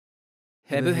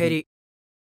ヘブヘリ。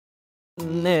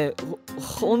ねえ、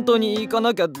本当に行か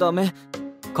なきゃダメ？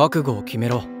覚悟を決め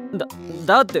ろ。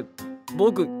だって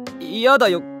僕嫌だ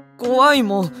よ、怖い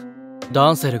もん。ダ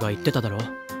ンセルが言ってただろ、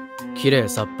綺麗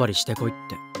さっぱりしてこいっ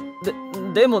て。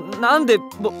でもなんで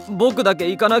僕だけ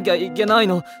行かなきゃいけない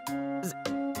の？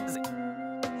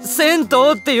銭湯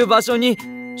っていう場所に。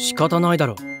仕方ないだ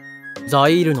ろ、ザ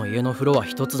イールの家の風呂は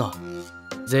一つだ。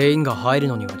全員が入る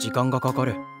のには時間がかか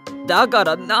る。だか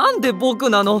らなんで僕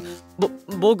なの？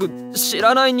僕知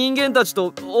らない人間たち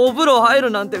とお風呂入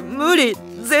るなんて無理、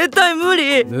絶対無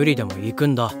理。無理でも行く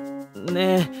んだ。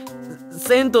ねえ、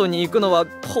銭湯に行くのは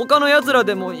他のやつら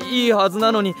でもいいはず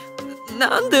なのに、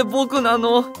なんで僕な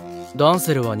の？ダン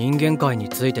セルは人間界に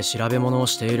ついて調べ物を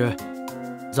している。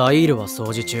ザイールは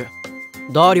掃除中。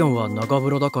ダーリョンは長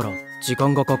風呂だから時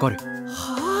間がかかる。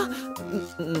は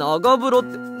あ？長風呂っ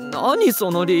て何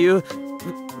その理由？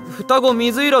双子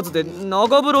水入らずで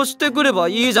長風呂してくれば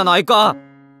いいじゃないか。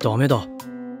ダメだ、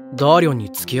ダーリョンに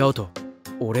付き合うと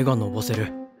俺がのぼせ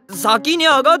る。先に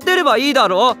上がってればいいだ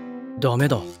ろ。ダメ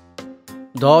だ、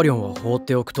ダーリョンは放っ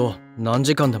ておくと何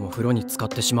時間でも風呂に浸かっ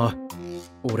てしまう。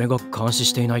俺が監視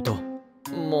していないと。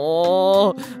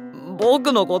もう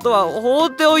僕のことは放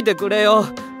っておいてくれよ。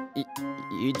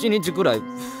1日くらい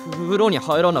風呂に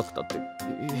入らなくたって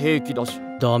平気だし。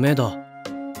ダメだ、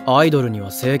アイドルに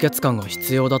は清潔感が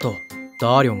必要だと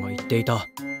ダーリョンが言っていた。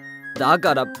だ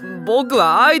から僕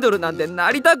はアイドルなんて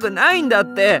なりたくないんだ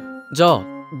って。じゃあ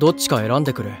どっちか選ん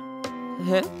でくれ。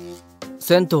え？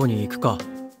銭湯に行くか、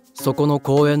そこの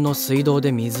公園の水道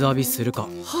で水浴びするか。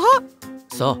は？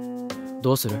さあ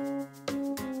どうする？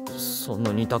そ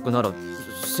の2択なら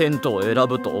銭湯を選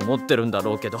ぶと思ってるんだ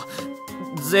ろうけど、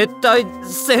絶対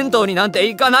銭湯になんて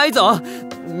行かないぞ。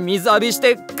水浴びし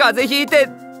て風邪ひいて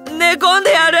寝込ん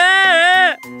でやる。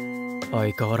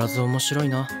相変わらず面白い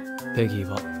なペギー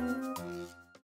は。